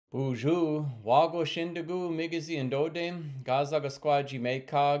Buju, wago shindagu migizi indodem, gazaga squaji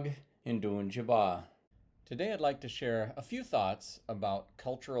mekag, indun jaba. Today I'd like to share a few thoughts about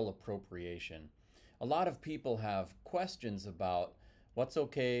cultural appropriation. A lot of people have questions about what's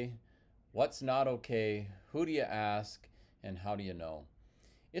okay, what's not okay, who do you ask, and how do you know?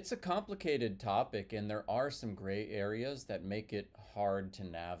 It's a complicated topic and there are some gray areas that make it hard to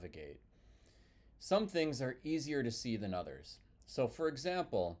navigate. Some things are easier to see than others. So, for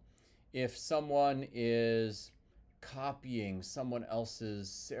example, if someone is copying someone else's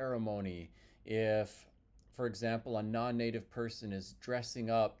ceremony, if, for example, a non-native person is dressing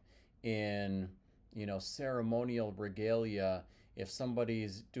up in, ceremonial regalia, if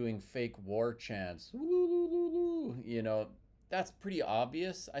somebody's doing fake war chants, that's pretty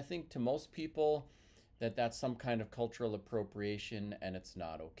obvious, I think, to most people that that's some kind of cultural appropriation and it's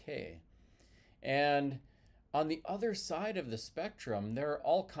not okay. And on the other side of the spectrum, there are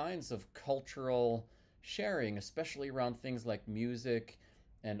all kinds of cultural sharing, especially around things like music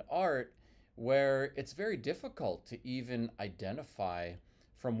and art, where it's very difficult to even identify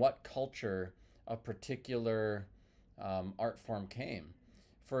from what culture a particular art form came.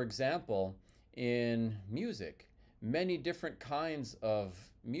 For example, in music, many different kinds of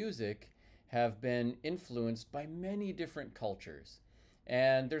music have been influenced by many different cultures.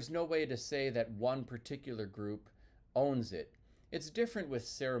 And there's no way to say that one particular group owns it. It's different with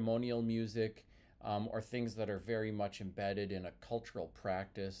ceremonial music or things that are very much embedded in a cultural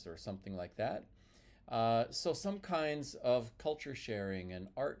practice or something like that. So some kinds of culture sharing and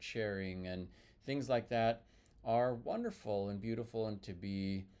art sharing and things like that are wonderful and beautiful and to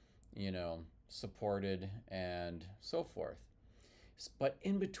be, supported and so forth. But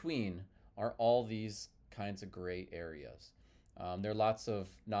in between are all these kinds of gray areas. There are lots of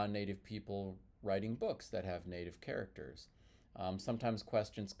non-native people writing books that have native characters. Sometimes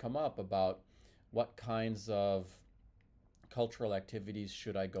questions come up about what kinds of cultural activities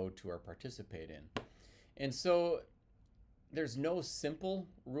should I go to or participate in. And so there's no simple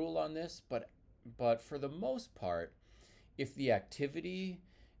rule on this, but for the most part, if the activity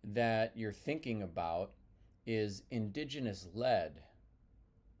that you're thinking about is indigenous led,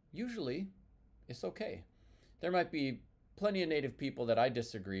 usually it's okay. There might be plenty of native people that I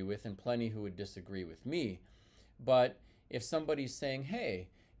disagree with and plenty who would disagree with me. But if somebody's saying, hey,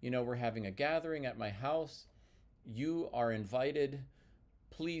 we're having a gathering at my house, you are invited,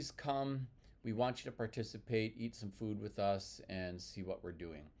 please come. We want you to participate, eat some food with us, and see what we're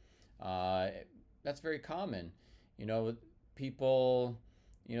doing. That's very common. People,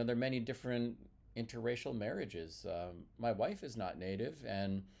 there are many different interracial marriages. My wife is not native,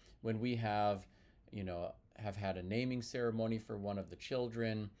 and when we have had a naming ceremony for one of the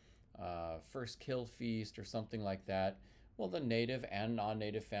children, first kill feast or something like that, well, the native and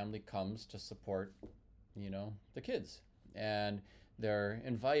non-native family comes to support, the kids. And they're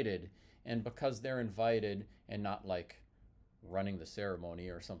invited. And because they're invited and not like running the ceremony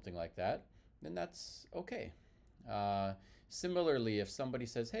or something like that, then that's okay. Similarly, if somebody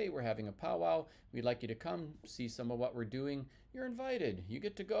says, hey, we're having a powwow, we'd like you to come see some of what we're doing, you're invited. You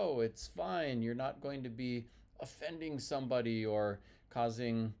get to go. It's fine. You're not going to be offending somebody or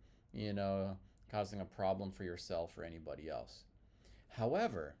causing a problem for yourself or anybody else.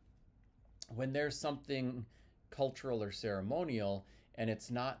 However, when there's something cultural or ceremonial and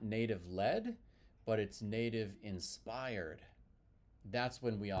it's not native led, but it's native inspired, that's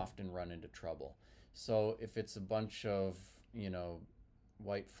when we often run into trouble. So if it's a bunch of,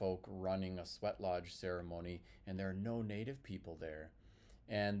 white folk running a sweat lodge ceremony and there are no native people there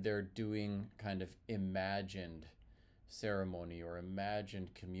and they're doing kind of imagined ceremony or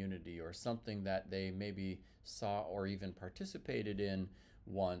imagined community or something that they maybe saw or even participated in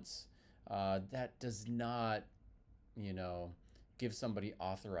once, that does not, give somebody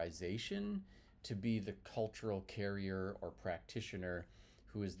authorization to be the cultural carrier or practitioner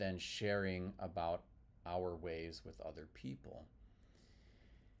who is then sharing about our ways with other people.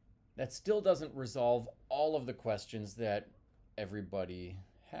 That still doesn't resolve all of the questions that everybody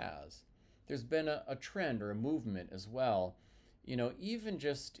has. There's been a trend or a movement as well, even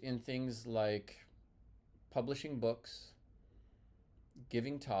just in things like publishing books,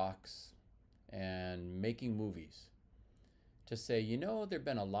 giving talks, and making movies, to say, there have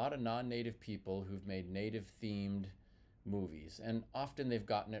been a lot of non-native people who've made native-themed movies, and often they've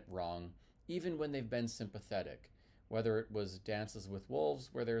gotten it wrong, even when they've been sympathetic. Whether it was Dances with Wolves,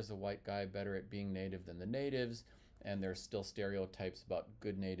 where there's a white guy better at being native than the natives, and there's still stereotypes about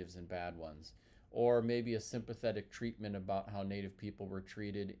good natives and bad ones. Or maybe a sympathetic treatment about how native people were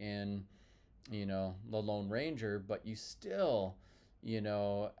treated in, The Lone Ranger, but you still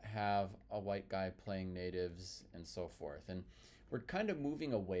have a white guy playing natives and so forth. And we're kind of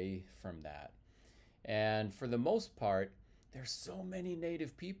moving away from that. And for the most part, there's so many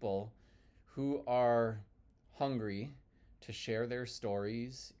native people who are hungry to share their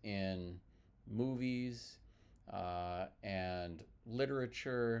stories in movies and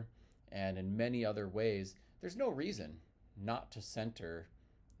literature and in many other ways. There's no reason not to center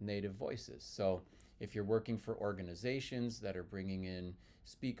native voices. So if you're working for organizations that are bringing in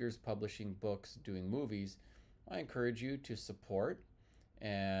speakers, publishing books, doing movies, I encourage you to support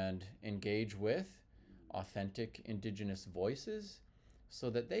and engage with authentic Indigenous voices so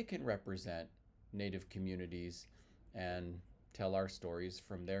that they can represent Native communities and tell our stories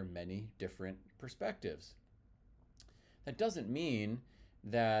from their many different perspectives. That doesn't mean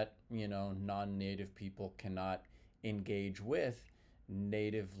that, non-Native people cannot engage with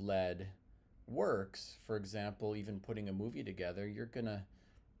Native-led works. For example, even putting a movie together, you're gonna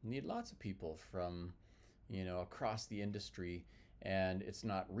need lots of people from, across the industry, and it's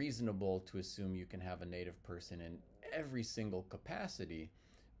not reasonable to assume you can have a Native person in every single capacity.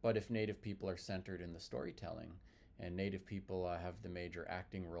 But if Native people are centered in the storytelling and Native people have the major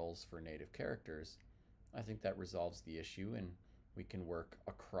acting roles for Native characters, I think that resolves the issue and we can work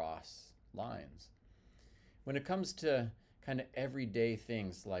across lines. When it comes to kind of everyday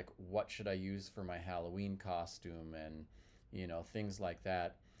things like what should I use for my Halloween costume and, things like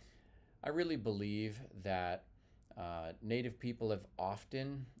that, I really believe that Native people have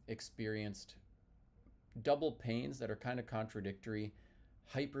often experienced double pains that are kind of contradictory: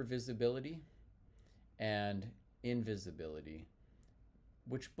 hypervisibility and invisibility,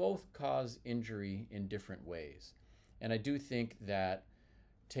 which both cause injury in different ways. And I do think that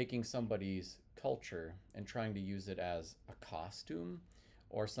taking somebody's culture and trying to use it as a costume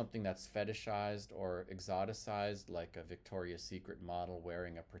or something that's fetishized or exoticized, like a Victoria's Secret model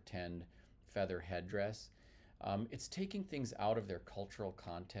wearing a pretend feather headdress, it's taking things out of their cultural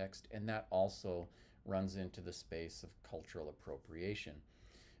context, and that also runs into the space of cultural appropriation.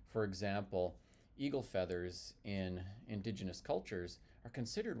 For example, eagle feathers in Indigenous cultures are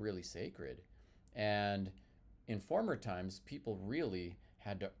considered really sacred. And in former times, people really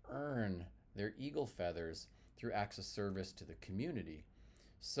had to earn their eagle feathers through acts of service to the community.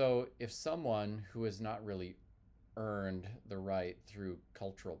 So if someone who has not really earned the right through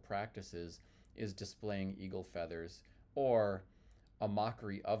cultural practices is displaying eagle feathers or a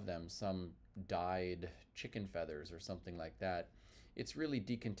mockery of them, some dyed chicken feathers or something like that, it's really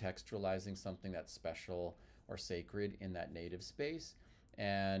decontextualizing something that's special or sacred in that Native space.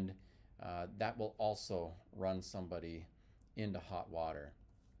 And that will also run somebody into hot water.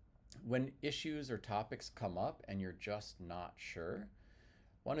 When issues or topics come up and you're just not sure,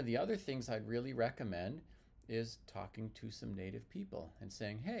 one of the other things I'd really recommend is talking to some Native people and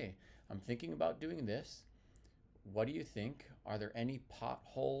saying, hey, I'm thinking about doing this. What do you think? Are there any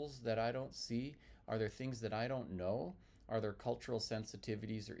potholes that I don't see? Are there things that I don't know? Are there cultural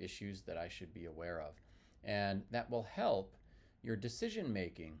sensitivities or issues that I should be aware of? And that will help your decision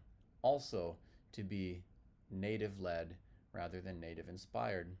making also to be Native-led rather than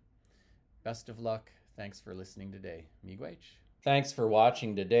Native-inspired. Best of luck. Thanks for listening today. Miigwech. Thanks for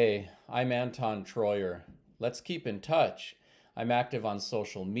watching today. I'm Anton Treuer. Let's keep in touch. I'm active on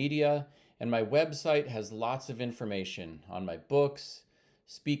social media, and my website has lots of information on my books,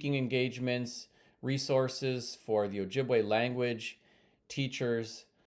 speaking engagements, resources for the Ojibwe language, teachers,